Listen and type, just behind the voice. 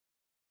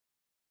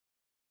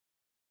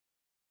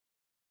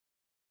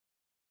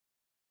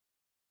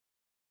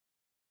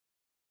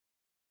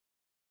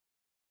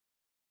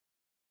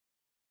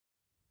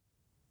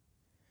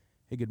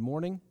Hey, good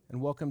morning, and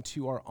welcome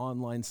to our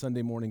online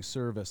Sunday morning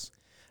service.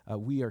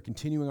 We are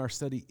continuing our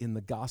study in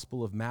the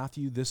Gospel of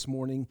Matthew. This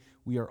morning,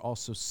 we are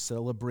also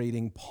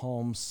celebrating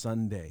Palm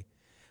Sunday.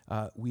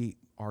 We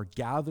are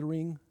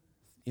gathering,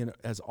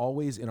 as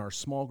always, in our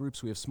small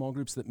groups. We have small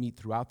groups that meet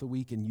throughout the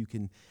week, and you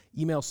can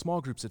email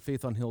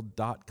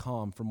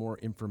smallgroups@faithonhill.com for more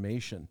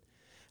information.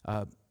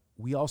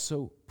 We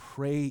also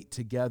pray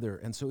together,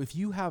 and so if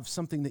you have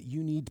something that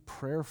you need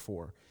prayer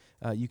for,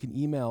 you can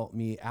email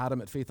me,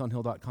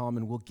 adam@faithonhill.com,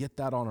 and we'll get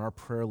that on our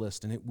prayer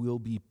list, and it will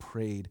be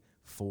prayed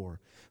for.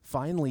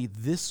 Finally,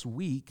 this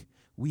week,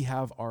 we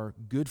have our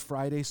Good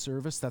Friday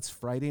service. That's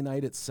Friday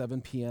night at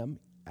 7 p.m.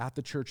 at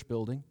the church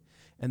building.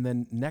 And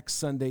then next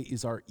Sunday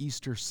is our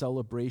Easter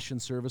celebration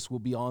service. We'll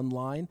be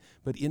online,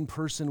 but in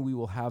person we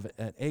will have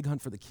an egg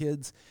hunt for the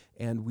kids,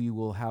 and we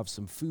will have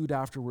some food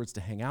afterwards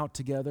to hang out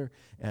together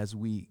as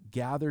we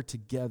gather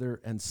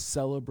together and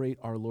celebrate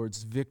our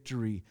Lord's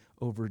victory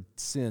over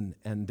sin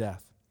and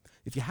death.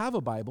 If you have a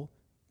Bible,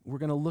 we're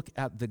going to look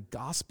at the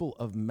Gospel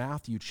of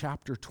Matthew,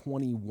 chapter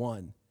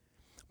 21.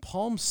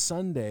 Palm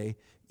Sunday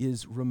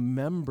is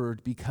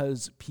remembered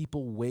because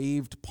people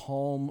waved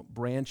palm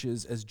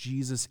branches as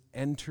Jesus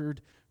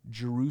entered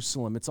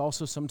Jerusalem. It's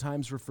also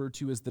sometimes referred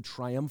to as the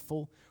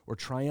triumphal or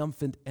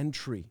triumphant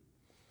entry.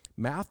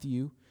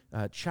 Matthew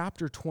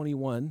chapter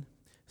 21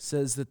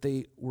 says that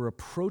they were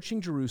approaching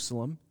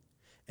Jerusalem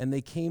and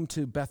they came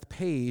to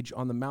Bethpage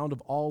on the Mount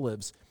of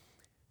Olives.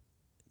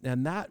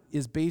 And that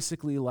is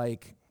basically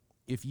like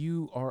if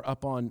you are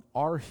up on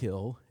our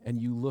hill and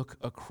you look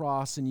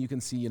across and you can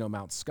see,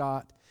 Mount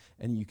Scott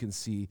and you can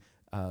see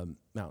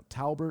Mount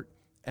Talbot,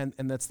 and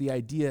that's the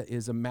idea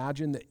is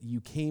imagine that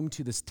you came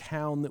to this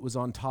town that was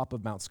on top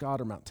of Mount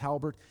Scott or Mount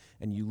Talbot,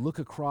 and you look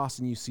across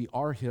and you see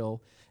our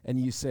hill and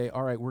you say,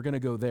 all right, we're going to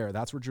go there.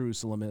 That's where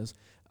Jerusalem is.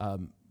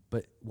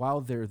 But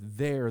while they're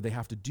there, they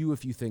have to do a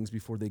few things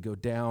before they go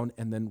down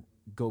and then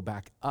go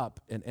back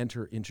up and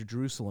enter into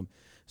Jerusalem.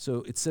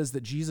 So it says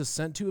that Jesus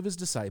sent two of his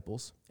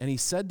disciples, and he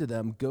said to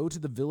them, go to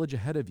the village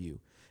ahead of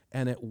you,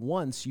 and at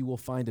once you will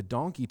find a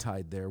donkey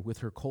tied there with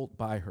her colt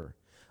by her.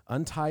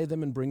 Untie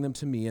them and bring them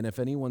to me, and if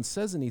anyone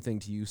says anything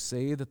to you,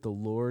 say that the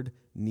Lord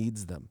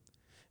needs them,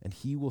 and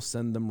he will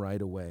send them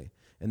right away.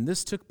 And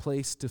this took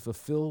place to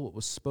fulfill what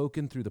was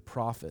spoken through the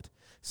prophet,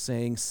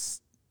 saying,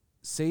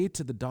 say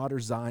to the daughter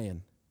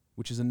Zion,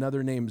 which is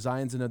another name,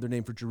 Zion's another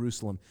name for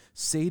Jerusalem.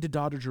 Say to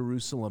daughter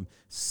Jerusalem,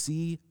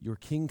 see, your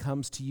king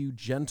comes to you,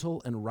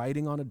 gentle and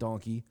riding on a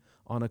donkey,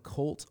 on a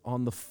colt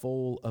on the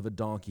foal of a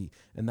donkey.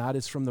 And that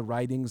is from the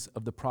writings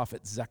of the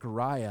prophet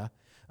Zechariah,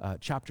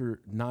 chapter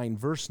 9,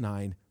 verse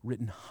 9,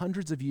 written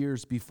hundreds of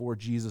years before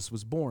Jesus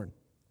was born.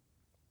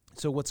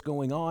 So what's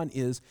going on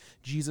is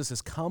Jesus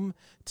has come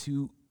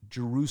to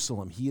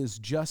Jerusalem. He is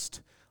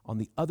just on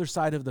the other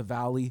side of the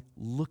valley,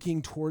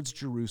 looking towards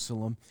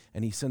Jerusalem,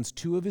 and he sends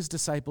two of his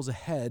disciples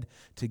ahead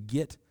to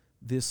get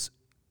this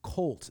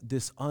colt,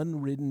 this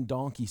unridden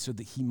donkey, so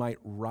that he might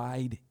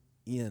ride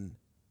in.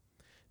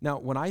 Now,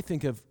 when I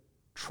think of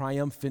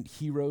triumphant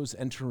heroes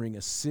entering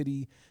a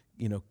city,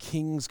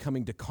 kings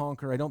coming to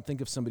conquer, I don't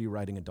think of somebody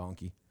riding a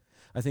donkey.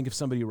 I think of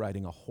somebody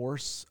riding a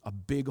horse, a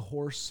big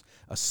horse,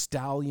 a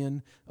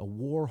stallion, a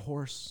war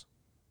horse.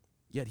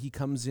 Yet he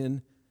comes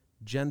in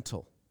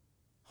gentle,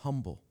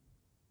 humble.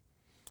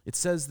 It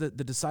says that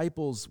the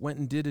disciples went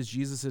and did as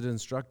Jesus had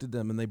instructed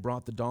them, and they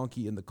brought the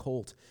donkey and the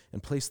colt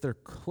and placed their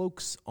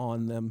cloaks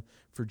on them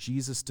for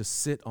Jesus to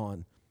sit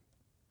on.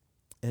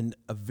 And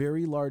a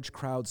very large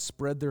crowd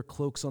spread their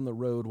cloaks on the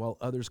road while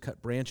others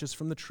cut branches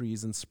from the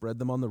trees and spread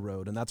them on the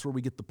road. And that's where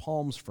we get the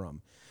palms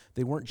from.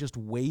 They weren't just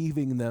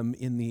waving them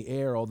in the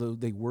air, although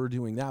they were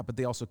doing that, but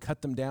they also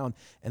cut them down,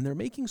 and they're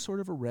making sort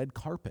of a red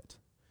carpet.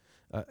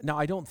 Now,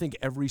 I don't think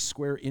every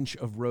square inch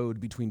of road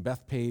between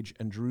Bethpage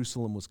and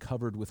Jerusalem was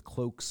covered with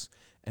cloaks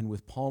and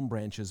with palm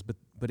branches,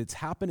 but it's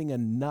happening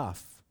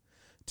enough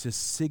to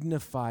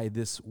signify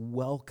this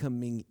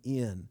welcoming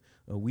in.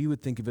 We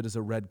would think of it as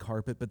a red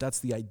carpet, but that's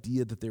the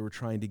idea that they were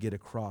trying to get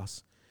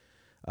across.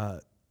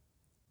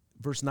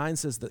 Verse 9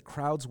 says that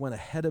crowds went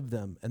ahead of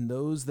them, and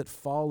those that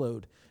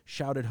followed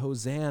shouted,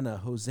 Hosanna,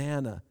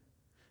 Hosanna,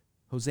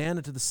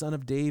 Hosanna to the Son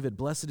of David.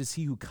 Blessed is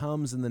he who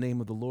comes in the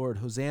name of the Lord.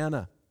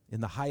 Hosanna in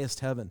the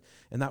highest heaven.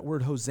 And that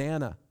word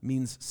Hosanna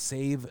means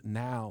save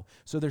now.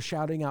 So they're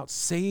shouting out,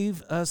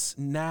 save us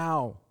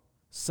now,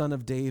 Son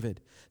of David.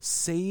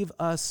 Save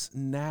us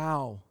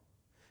now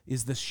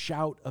is the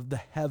shout of the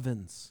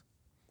heavens.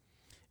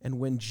 And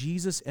when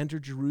Jesus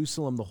entered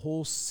Jerusalem, the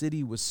whole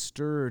city was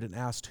stirred and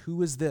asked,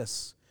 who is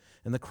this?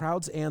 And the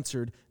crowds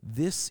answered,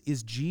 this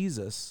is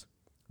Jesus,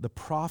 the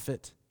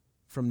prophet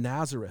from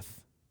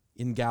Nazareth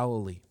in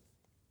Galilee.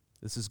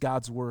 This is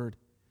God's word.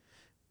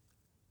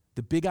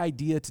 The big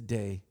idea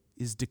today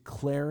is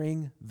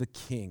declaring the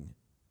King.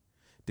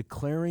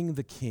 Declaring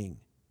the King.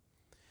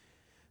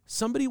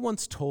 Somebody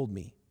once told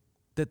me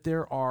that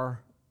there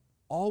are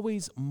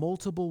always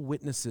multiple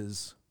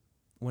witnesses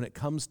when it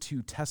comes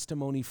to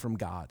testimony from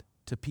God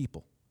to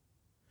people.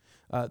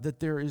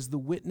 That there is the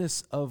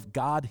witness of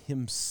God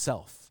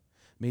himself.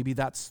 Maybe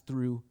that's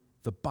through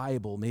the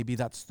Bible. Maybe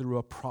that's through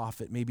a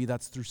prophet. Maybe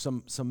that's through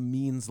some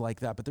means like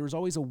that. But there was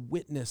always a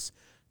witness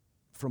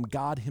from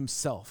God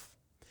himself.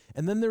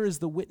 And then there is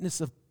the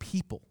witness of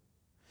people.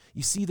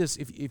 You see this,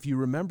 if you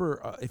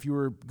remember, if you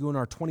were doing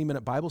our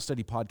 20-minute Bible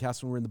study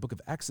podcast when we were in the book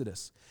of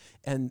Exodus,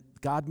 and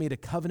God made a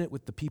covenant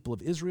with the people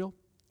of Israel,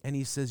 and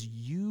he says,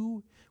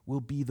 you will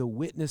be the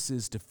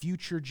witnesses to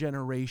future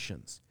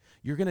generations.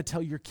 You're going to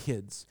tell your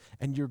kids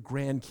and your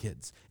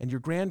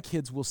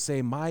grandkids will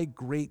say, my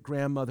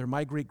great-grandmother,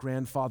 my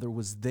great-grandfather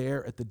was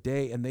there at the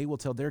day, and they will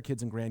tell their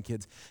kids and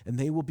grandkids, and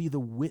they will be the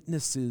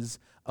witnesses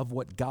of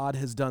what God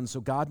has done.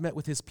 So God met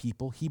with his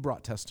people. He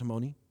brought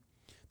testimony.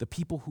 The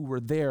people who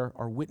were there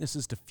are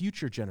witnesses to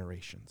future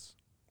generations.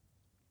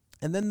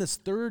 And then this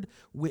third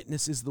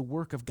witness is the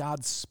work of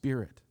God's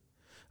Spirit.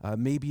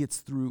 Maybe it's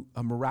through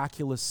a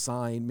miraculous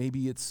sign.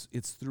 Maybe it's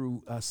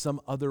through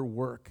some other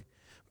work.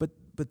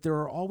 But there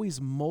are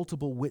always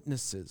multiple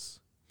witnesses.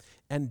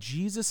 And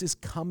Jesus is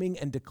coming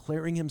and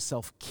declaring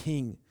himself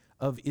King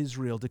of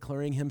Israel,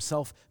 declaring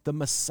himself the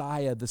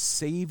Messiah, the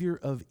Savior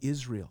of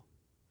Israel.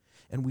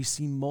 And we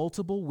see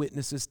multiple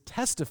witnesses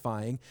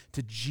testifying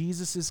to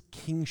Jesus'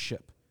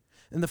 kingship.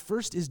 And the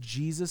first is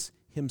Jesus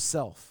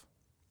himself.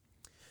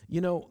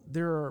 You know,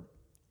 there are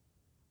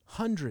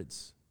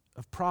hundreds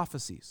of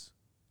prophecies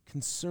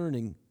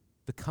concerning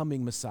the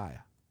coming Messiah.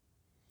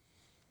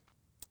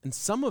 And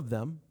some of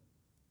them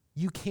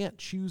you can't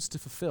choose to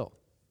fulfill.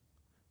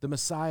 The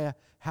Messiah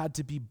had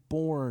to be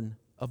born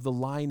of the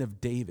line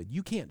of David.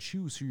 You can't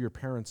choose who your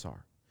parents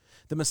are.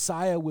 The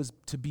Messiah was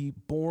to be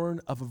born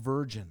of a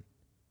virgin.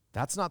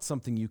 That's not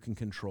something you can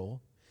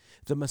control.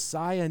 The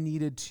Messiah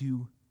needed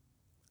to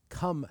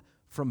come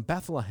from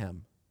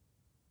Bethlehem,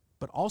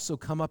 but also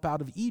come up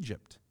out of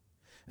Egypt.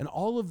 And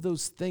all of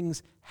those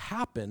things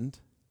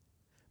happened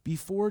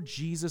before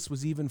Jesus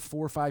was even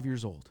 4 or 5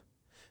 years old.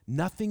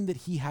 Nothing that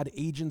he had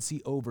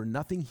agency over,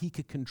 nothing he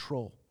could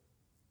control.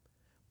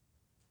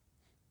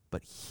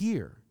 But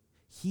here,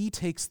 he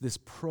takes this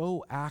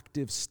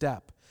proactive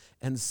step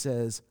and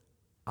says,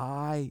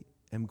 I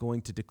am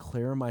going to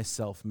declare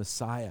myself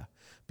Messiah,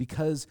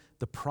 because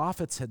the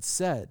prophets had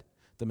said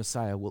the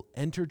Messiah will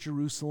enter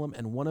Jerusalem,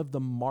 and one of the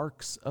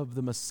marks of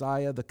the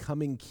Messiah, the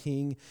coming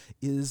king,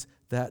 is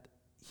that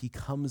he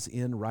comes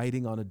in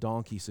riding on a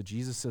donkey. So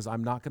Jesus says,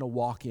 I'm not going to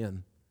walk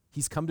in.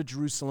 He's come to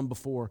Jerusalem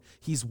before.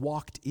 He's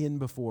walked in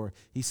before.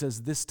 He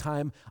says, this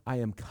time I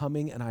am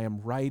coming and I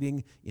am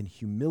riding in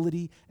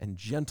humility and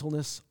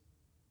gentleness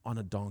on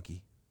a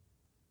donkey.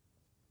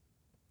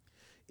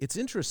 It's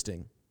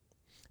interesting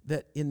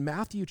that in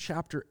Matthew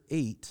chapter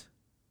 8,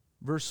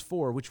 verse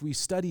 4, which we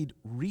studied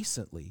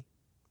recently,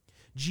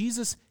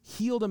 Jesus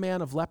healed a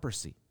man of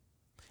leprosy.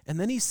 And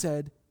then he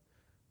said,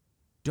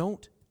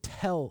 don't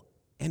tell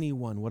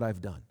anyone what I've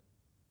done.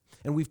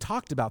 And we've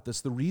talked about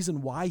this. The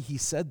reason why he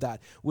said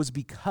that was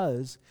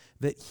because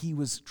that he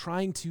was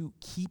trying to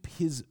keep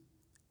his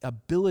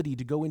ability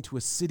to go into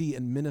a city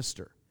and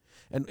minister.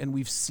 And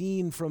we've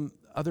seen from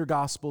other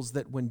gospels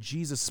that when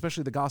Jesus,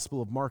 especially the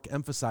Gospel of Mark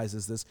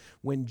emphasizes this,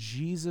 when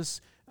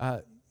Jesus,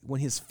 when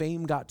his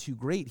fame got too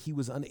great, he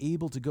was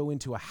unable to go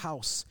into a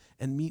house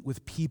and meet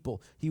with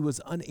people. He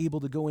was unable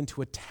to go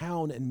into a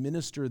town and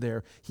minister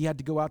there. He had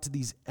to go out to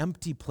these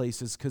empty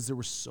places because there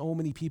were so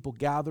many people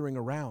gathering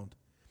around.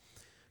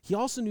 He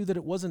also knew that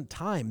it wasn't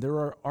time.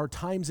 There are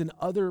times in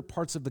other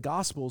parts of the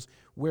Gospels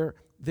where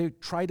they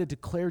try to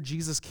declare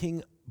Jesus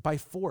king by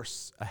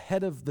force,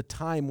 ahead of the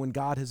time when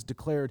God has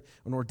declared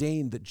and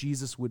ordained that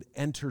Jesus would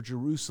enter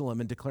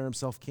Jerusalem and declare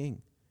himself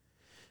king.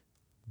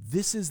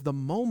 This is the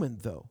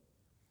moment, though.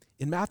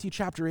 In Matthew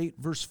chapter 8,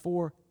 verse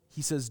 4,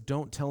 he says,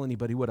 don't tell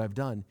anybody what I've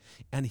done.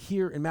 And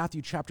here in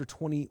Matthew chapter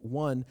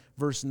 21,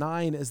 verse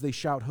 9, as they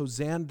shout,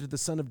 Hosanna to the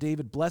Son of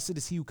David, blessed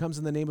is he who comes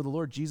in the name of the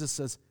Lord, Jesus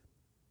says,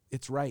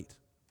 it's right.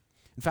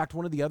 In fact,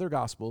 one of the other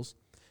Gospels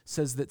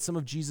says that some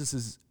of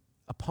Jesus'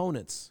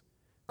 opponents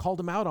called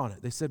him out on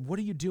it. They said, what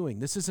are you doing?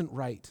 This isn't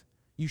right.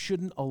 You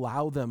shouldn't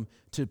allow them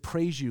to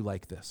praise you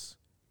like this.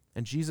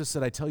 And Jesus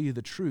said, I tell you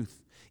the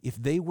truth. If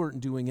they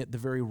weren't doing it, the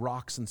very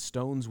rocks and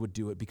stones would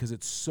do it, because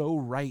it's so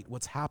right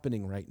what's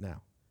happening right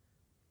now.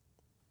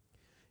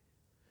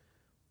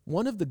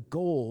 One of the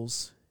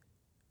goals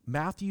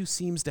Matthew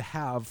seems to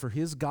have for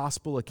his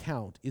gospel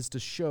account is to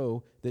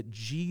show that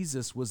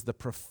Jesus was the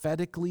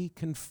prophetically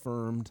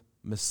confirmed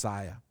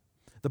Messiah.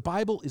 The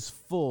Bible is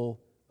full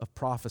of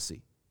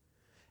prophecy.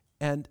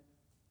 And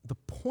the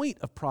point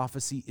of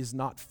prophecy is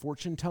not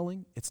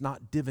fortune-telling, it's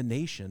not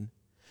divination,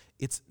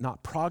 it's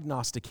not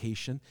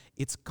prognostication,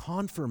 it's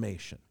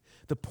confirmation.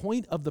 The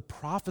point of the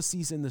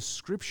prophecies in the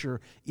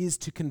Scripture is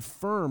to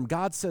confirm.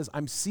 God says,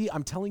 I'm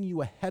telling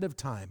you ahead of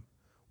time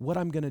what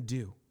I'm going to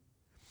do.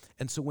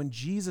 And so when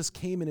Jesus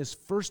came in his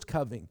first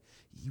coming,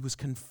 he was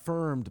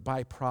confirmed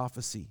by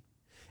prophecy.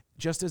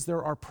 Just as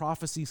there are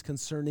prophecies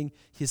concerning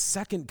his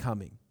second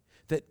coming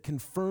that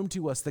confirm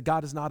to us that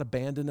God has not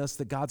abandoned us,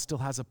 that God still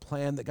has a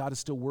plan, that God is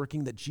still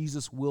working, that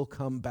Jesus will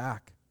come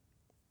back.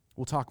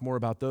 We'll talk more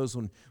about those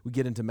when we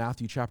get into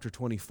Matthew chapter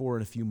 24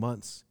 in a few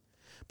months.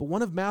 But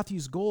one of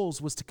Matthew's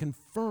goals was to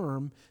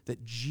confirm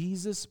that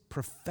Jesus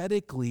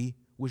prophetically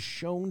was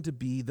shown to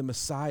be the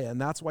Messiah. And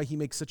that's why he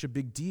makes such a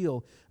big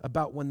deal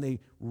about when they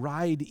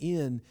ride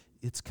in,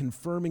 it's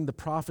confirming the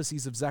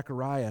prophecies of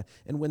Zechariah.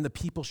 And when the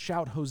people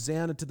shout,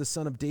 Hosanna to the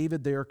Son of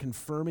David, they are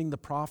confirming the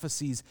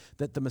prophecies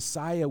that the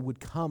Messiah would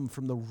come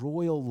from the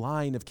royal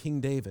line of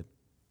King David.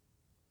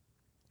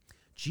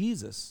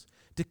 Jesus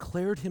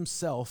declared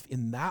himself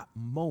in that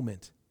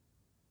moment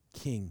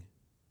King,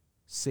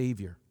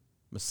 Savior,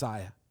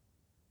 Messiah.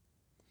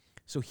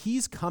 So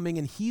he's coming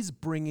and he's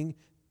bringing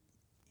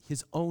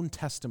his own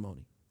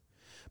testimony.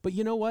 But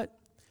you know what?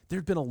 There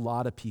have been a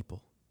lot of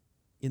people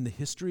in the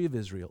history of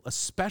Israel,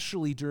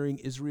 especially during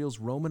Israel's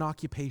Roman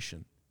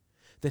occupation,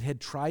 that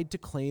had tried to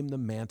claim the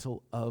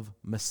mantle of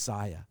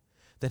Messiah,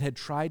 that had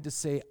tried to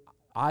say,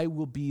 I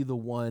will be the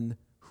one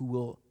who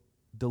will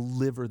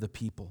deliver the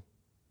people.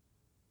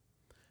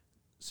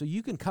 So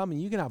you can come and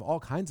you can have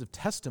all kinds of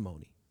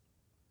testimony,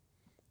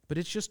 but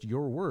it's just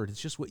your word.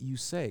 It's just what you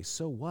say.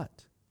 So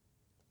what?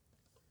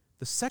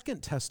 The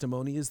second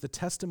testimony is the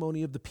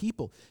testimony of the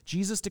people.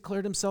 Jesus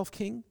declared himself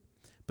king,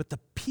 but the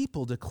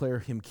people declare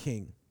him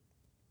king.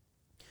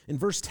 In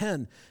verse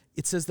 10,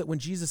 it says that when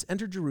Jesus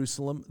entered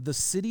Jerusalem, the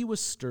city was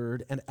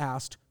stirred and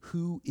asked,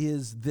 who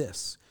is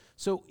this?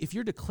 So if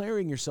you're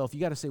declaring yourself, you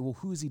got to say, well,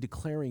 who is he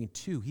declaring it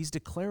to? He's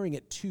declaring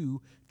it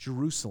to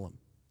Jerusalem.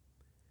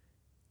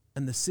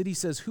 And the city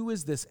says, who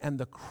is this? And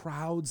the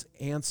crowds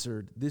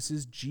answered, this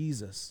is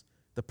Jesus,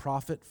 the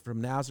prophet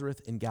from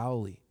Nazareth in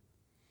Galilee.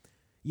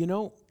 You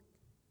know,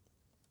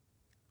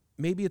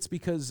 maybe it's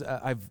because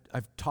I've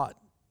taught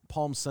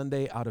Palm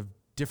Sunday out of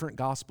different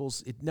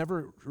gospels. It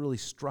never really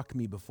struck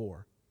me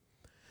before.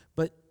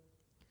 But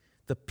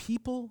the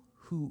people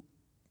who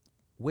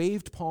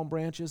waved palm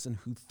branches and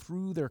who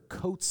threw their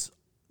coats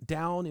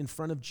down in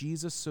front of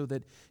Jesus so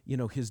that,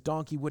 his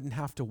donkey wouldn't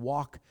have to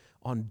walk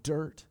on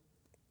dirt,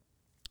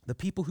 the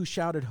people who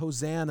shouted,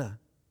 Hosanna,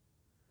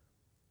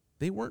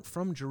 they weren't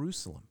from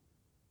Jerusalem.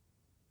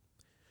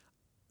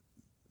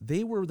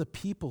 They were the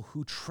people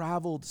who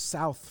traveled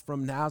south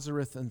from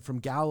Nazareth and from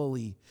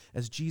Galilee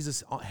as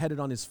Jesus headed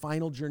on his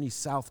final journey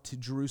south to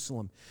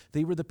Jerusalem.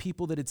 They were the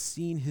people that had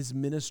seen his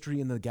ministry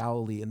in the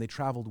Galilee, and they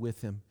traveled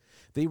with him.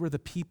 They were the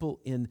people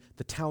in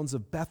the towns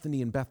of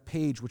Bethany and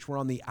Bethpage, which were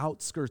on the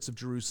outskirts of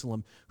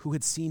Jerusalem, who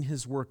had seen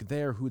his work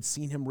there, who had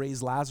seen him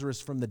raise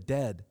Lazarus from the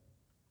dead.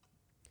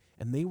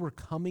 And they were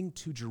coming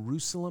to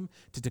Jerusalem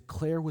to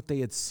declare what they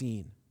had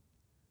seen.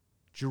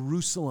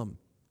 Jerusalem,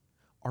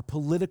 our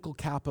political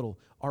capital,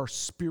 our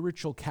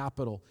spiritual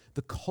capital,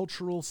 the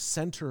cultural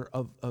center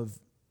of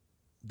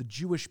the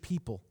Jewish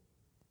people.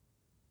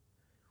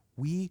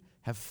 We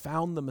have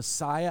found the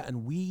Messiah,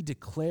 and we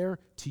declare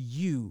to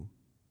you,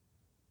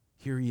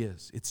 here he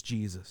is, it's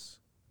Jesus.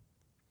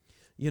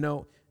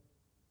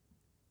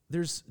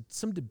 There's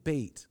some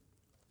debate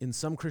in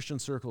some Christian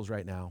circles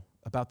right now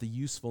about the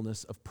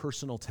usefulness of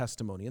personal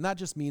testimony, and that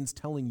just means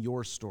telling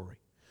your story.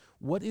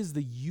 What is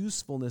the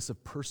usefulness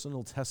of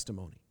personal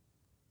testimony?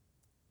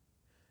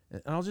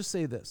 And I'll just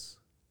say this.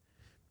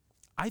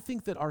 I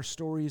think that our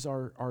stories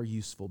are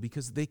useful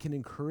because they can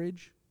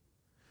encourage,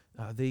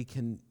 they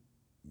can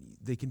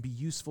be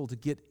useful to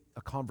get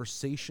a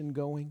conversation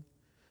going.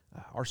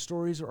 Our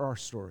stories are our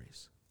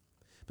stories.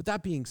 But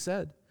that being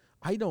said,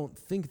 I don't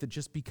think that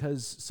just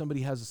because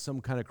somebody has some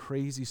kind of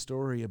crazy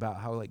story about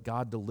how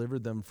God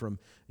delivered them from,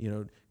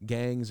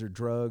 gangs or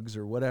drugs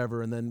or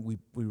whatever, and then we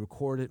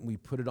record it and we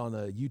put it on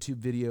a YouTube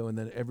video, and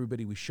then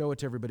we show it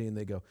to everybody and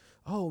they go,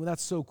 oh,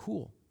 that's so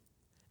cool.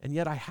 And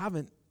yet I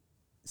haven't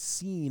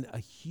seen a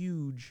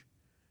huge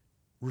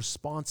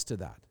response to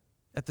that.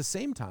 At the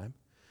same time,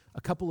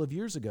 a couple of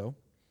years ago,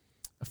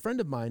 a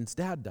friend of mine's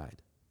dad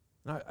died.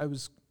 And I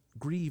was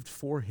grieved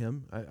for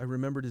him. I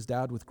remembered his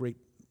dad with great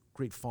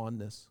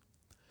fondness.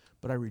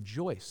 But I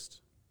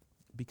rejoiced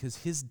because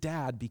his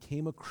dad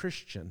became a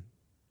Christian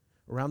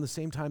around the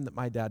same time that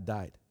my dad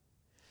died.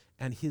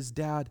 And his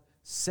dad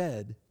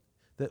said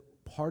that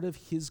part of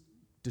his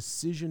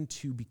decision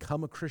to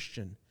become a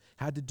Christian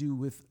had to do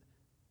with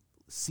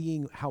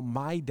seeing how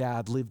my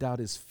dad lived out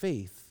his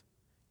faith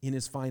in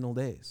his final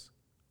days.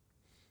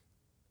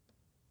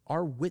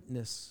 Our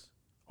witness,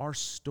 our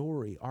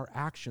story, our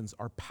actions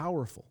are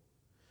powerful.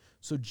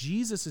 So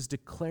Jesus is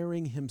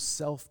declaring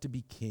himself to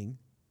be king,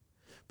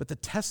 but the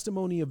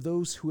testimony of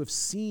those who have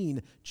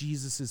seen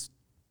Jesus'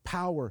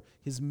 power,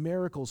 his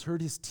miracles,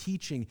 heard his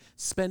teaching,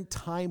 spent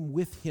time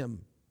with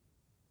him,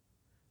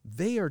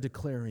 they are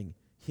declaring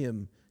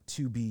him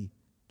to be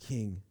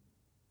king.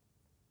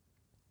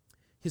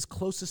 His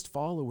closest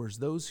followers,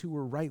 those who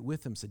were right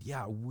with him, said,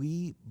 yeah,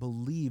 we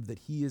believe that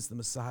he is the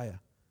Messiah.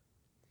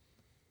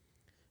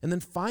 And then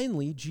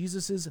finally,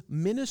 Jesus'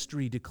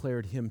 ministry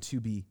declared him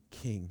to be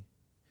king.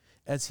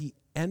 As he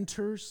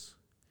enters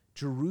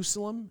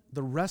Jerusalem,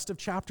 the rest of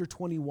chapter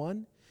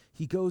 21,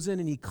 he goes in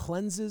and he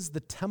cleanses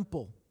the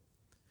temple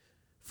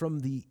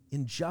from the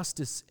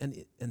injustice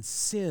and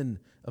sin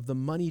of the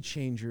money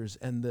changers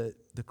and the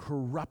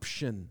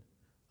corruption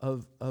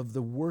of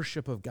the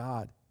worship of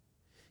God.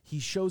 He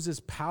shows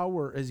his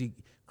power as he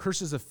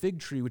curses a fig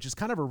tree, which is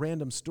kind of a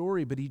random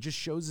story, but he just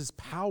shows his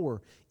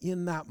power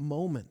in that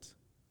moment.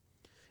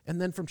 And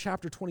then from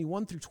chapter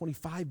 21 through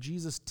 25,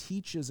 Jesus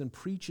teaches and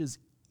preaches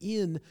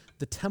in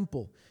the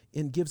temple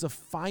and gives a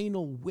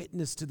final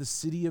witness to the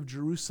city of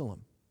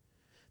Jerusalem.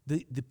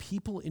 The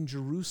people in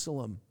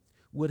Jerusalem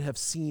would have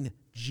seen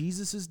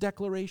Jesus'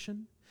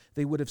 declaration.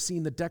 They would have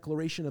seen the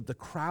declaration of the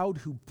crowd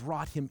who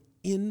brought him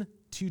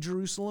into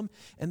Jerusalem,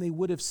 and they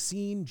would have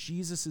seen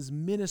Jesus'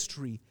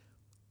 ministry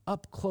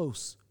up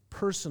close,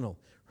 personal,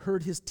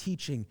 heard his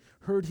teaching,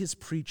 heard his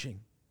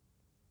preaching.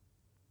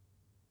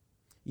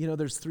 You know,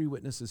 there's three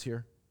witnesses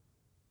here.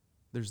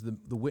 There's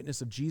the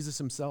witness of Jesus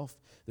himself,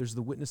 there's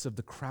the witness of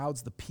the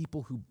crowds, the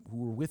people who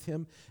were with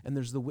him, and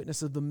there's the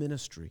witness of the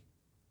ministry.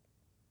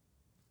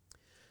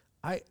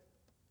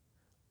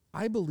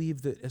 I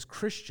believe that as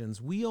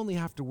Christians, we only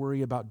have to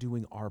worry about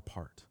doing our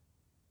part.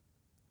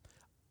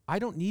 I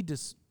don't need to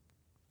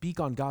speak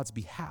on God's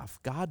behalf.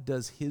 God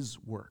does his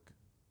work.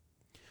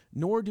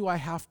 Nor do I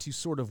have to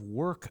sort of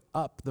work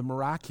up the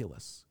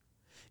miraculous.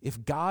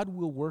 If God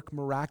will work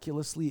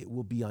miraculously, it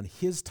will be on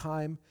his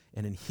time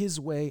and in his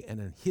way and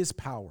in his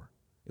power.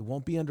 It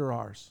won't be under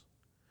ours.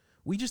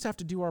 We just have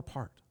to do our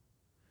part.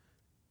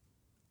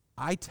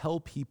 I tell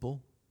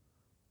people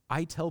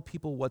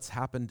what's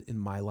happened in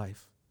my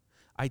life.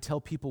 I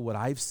tell people what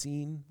I've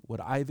seen,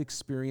 what I've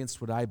experienced,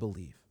 what I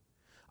believe.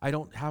 I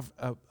don't have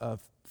a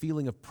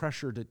feeling of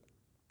pressure to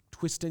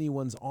twist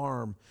anyone's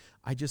arm.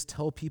 I just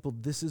tell people,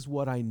 this is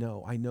what I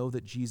know. I know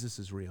that Jesus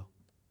is real.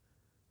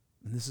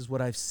 And this is what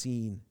I've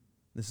seen.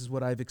 This is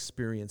what I've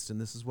experienced.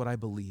 And this is what I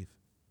believe.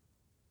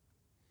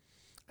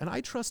 And I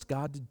trust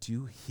God to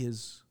do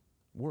his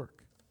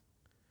work.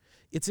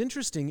 It's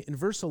interesting, in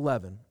verse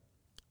 11,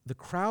 the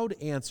crowd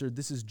answered,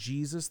 "This is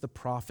Jesus, the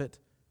prophet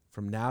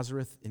from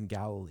Nazareth in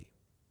Galilee."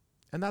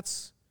 And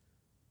that's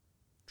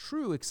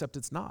true, except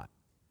it's not.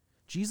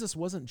 Jesus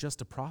wasn't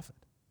just a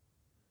prophet.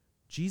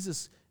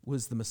 Jesus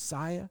was the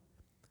Messiah.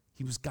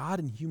 He was God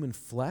in human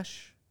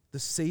flesh, the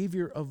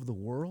Savior of the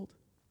world.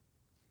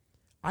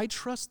 I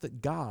trust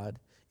that God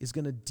is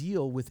going to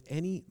deal with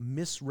any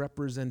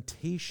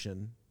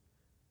misrepresentation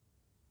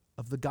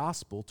of the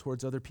gospel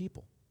towards other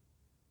people.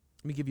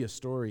 Let me give you a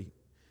story.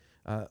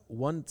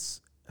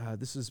 Once,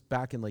 this is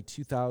back in like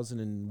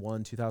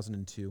 2001,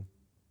 2002,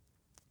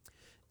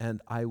 and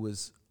I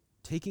was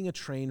taking a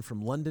train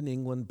from London,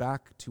 England,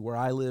 back to where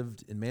I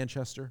lived in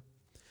Manchester.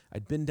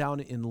 I'd been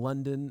down in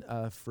London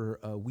for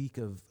a week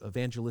of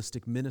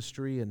evangelistic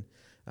ministry, and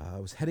I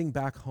was heading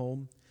back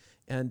home,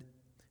 and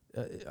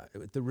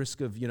at the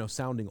risk of,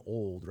 sounding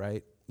old,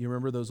 right? You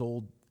remember those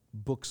old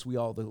books the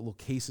little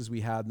cases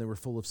we had, and they were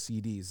full of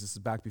CDs. This is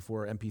back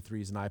before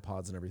MP3s and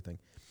iPods and everything.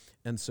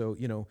 And so,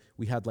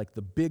 we had like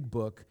the big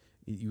book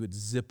you would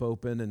zip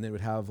open, and they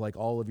would have like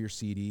all of your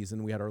CDs,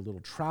 and we had our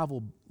little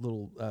travel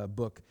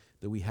book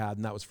that we had,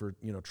 and that was for,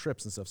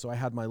 trips and stuff. So I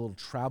had my little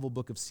travel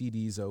book of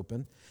CDs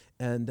open,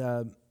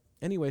 and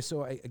anyway,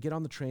 so I get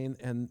on the train,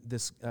 and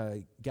this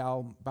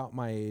gal about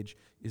my age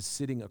is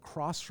sitting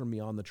across from me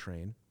on the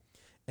train,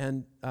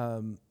 and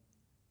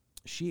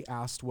she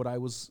asked what I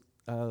was,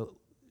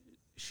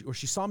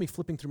 she saw me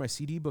flipping through my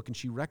CD book, and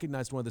she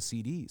recognized one of the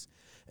CDs.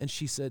 And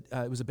she said,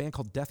 it was a band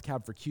called Death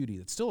Cab for Cutie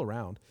that's still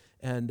around.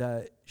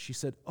 And she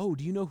said, "Oh,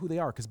 do you know who they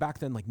are?" Because back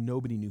then,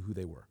 nobody knew who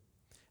they were.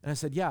 And I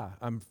said, "Yeah,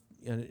 I'm."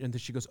 And then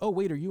she goes, "Oh,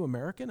 wait, are you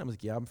American?" I was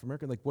like, "Yeah, I'm from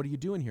America." Like, "What are you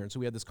doing here?" And so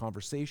we had this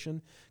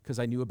conversation because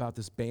I knew about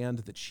this band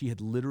that she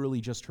had literally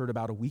just heard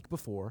about a week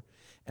before.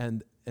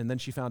 And then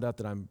she found out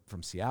that I'm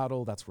from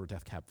Seattle. That's where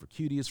Death Cab for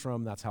Cutie is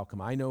from. That's how come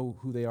I know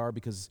who they are,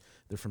 because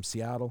they're from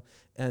Seattle.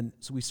 And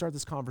so we started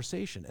this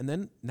conversation. And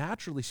then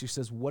naturally she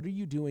says, "What are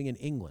you doing in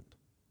England?"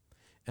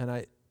 And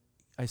I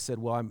said,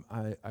 "Well,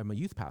 I'm a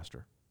youth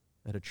pastor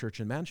at a church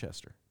in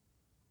Manchester."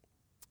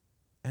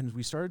 And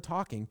we started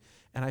talking,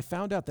 and I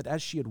found out that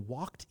as she had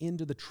walked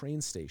into the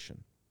train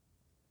station,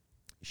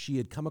 she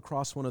had come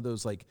across one of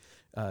those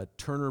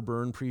Turner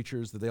Burn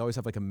preachers that they always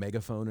have a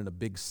megaphone and a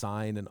big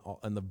sign,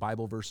 and the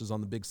Bible verses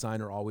on the big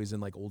sign are always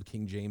in old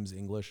King James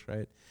English,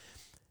 right?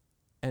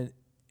 And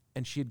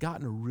she had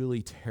gotten a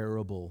really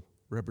terrible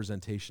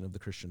representation of the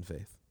Christian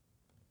faith.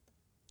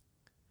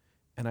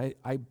 And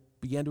I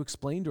began to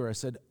explain to her. I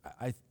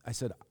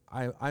said,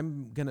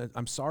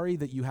 I'm sorry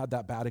that you had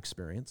that bad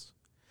experience.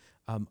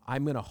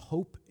 I'm going to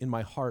hope in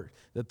my heart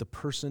that the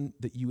person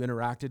that you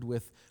interacted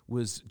with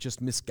was just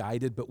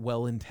misguided but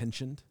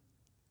well-intentioned.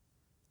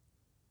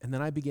 And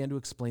then I began to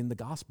explain the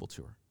gospel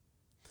to her.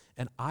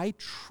 And I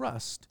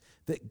trust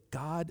that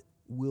God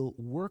will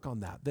work on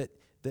that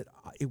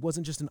it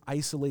wasn't just an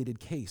isolated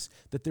case,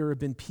 that there have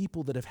been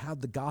people that have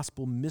had the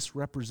gospel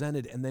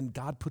misrepresented, and then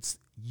God puts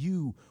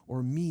you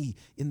or me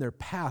in their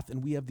path,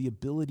 and we have the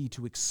ability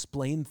to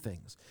explain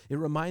things. It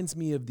reminds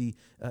me of the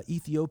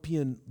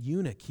Ethiopian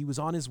eunuch. He was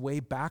on his way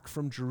back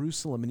from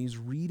Jerusalem, and he's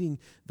reading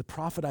the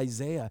prophet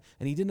Isaiah,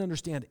 and he didn't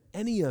understand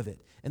any of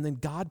it. And then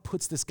God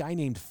puts this guy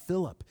named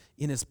Philip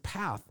in his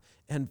path,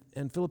 and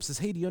Philip says,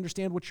 "Hey, do you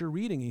understand what you're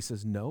reading?" And he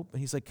says, "Nope."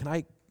 And he's like, Can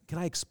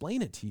I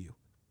explain it to you?"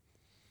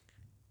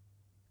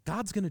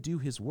 God's going to do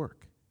his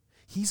work.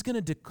 He's going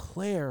to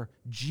declare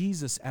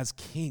Jesus as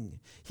king.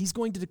 He's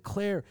going to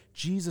declare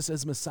Jesus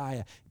as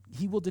Messiah.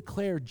 He will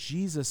declare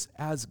Jesus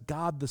as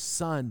God the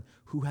Son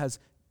who has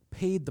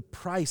paid the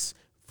price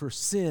for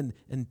sin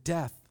and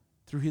death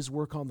through his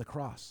work on the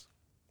cross.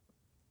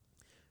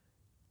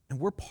 And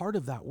we're part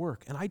of that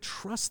work. And I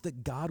trust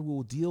that God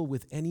will deal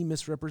with any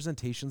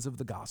misrepresentations of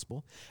the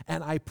gospel.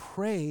 And I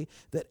pray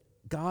that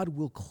God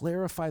will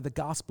clarify the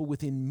gospel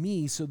within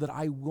me so that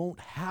I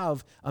won't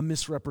have a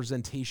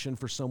misrepresentation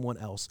for someone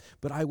else,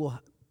 but I will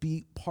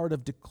be part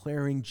of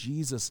declaring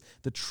Jesus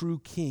the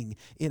true King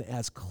in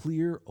as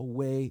clear a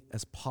way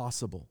as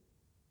possible.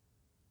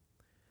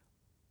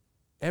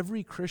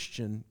 Every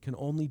Christian can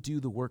only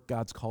do the work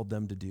God's called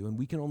them to do, and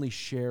we can only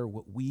share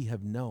what we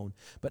have known.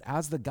 But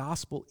as the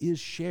gospel is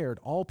shared,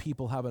 all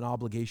people have an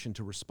obligation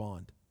to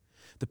respond.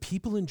 The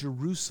people in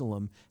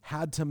Jerusalem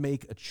had to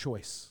make a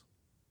choice.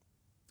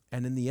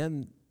 And in the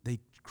end, they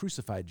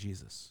crucified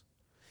Jesus.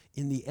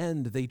 In the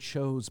end, they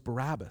chose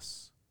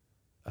Barabbas,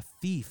 a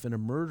thief and a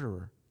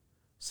murderer,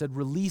 said,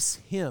 release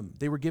him.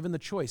 They were given the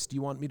choice. Do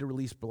you want me to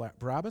release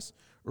Barabbas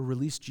or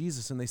release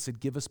Jesus? And they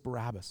said, give us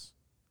Barabbas.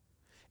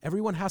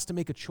 Everyone has to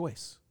make a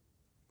choice.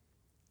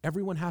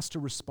 Everyone has to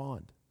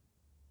respond.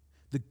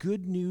 The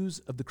good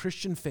news of the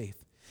Christian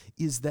faith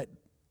is that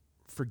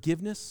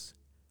forgiveness,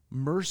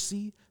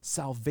 mercy,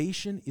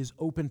 salvation is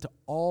open to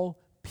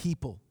all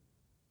people.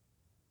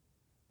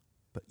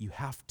 But you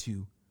have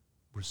to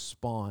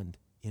respond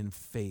in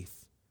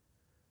faith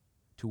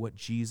to what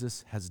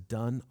Jesus has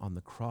done on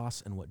the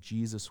cross and what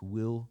Jesus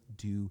will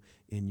do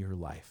in your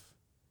life.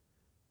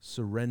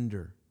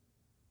 Surrender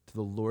to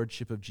the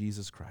lordship of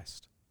Jesus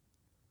Christ.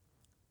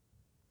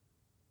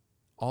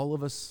 All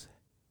of us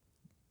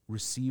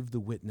receive the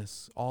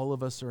witness. All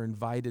of us are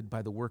invited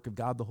by the work of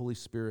God, the Holy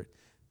Spirit.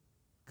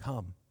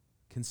 Come,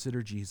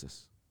 consider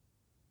Jesus.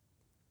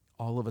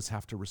 All of us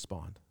have to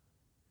respond.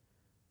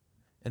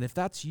 And if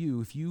that's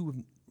you, if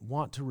you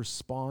want to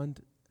respond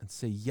and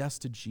say yes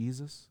to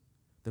Jesus,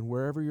 then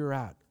wherever you're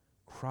at,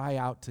 cry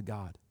out to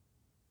God.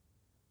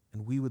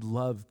 And we would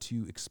love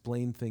to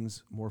explain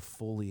things more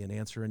fully and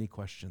answer any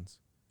questions.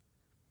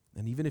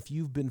 And even if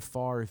you've been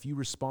far, if you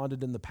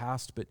responded in the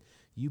past, but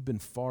you've been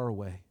far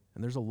away,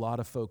 and there's a lot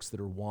of folks that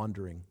are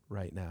wandering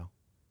right now,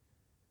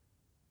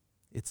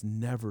 it's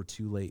never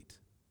too late.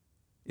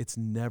 It's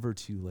never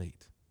too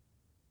late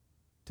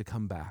to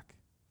come back.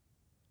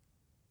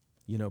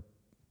 You know,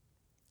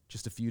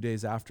 just a few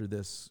days after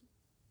this,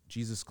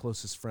 Jesus'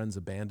 closest friends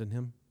abandoned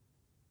him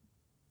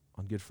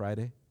on Good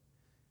Friday.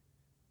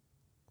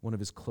 One of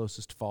his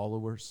closest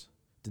followers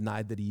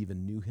denied that he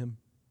even knew him,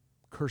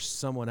 cursed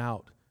someone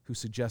out who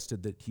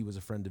suggested that he was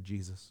a friend of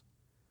Jesus.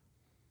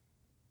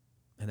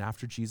 And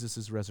after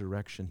Jesus'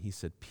 resurrection, he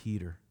said,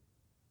 Peter,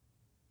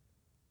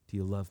 do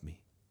you love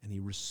me? And he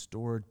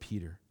restored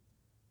Peter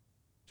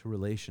to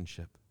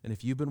relationship. And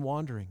if you've been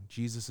wandering,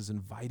 Jesus is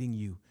inviting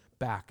you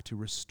back to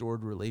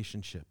restored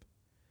relationship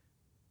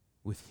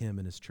with him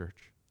and his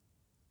church.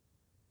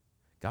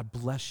 God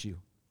bless you.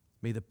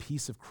 May the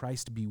peace of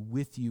Christ be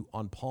with you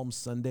on Palm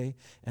Sunday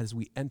as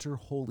we enter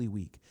Holy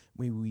Week.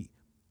 May we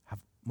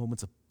have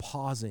moments of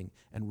pausing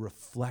and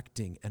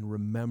reflecting and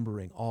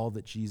remembering all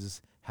that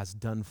Jesus has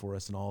done for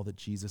us and all that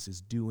Jesus is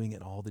doing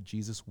and all that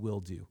Jesus will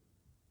do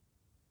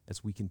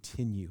as we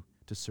continue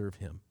to serve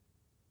him.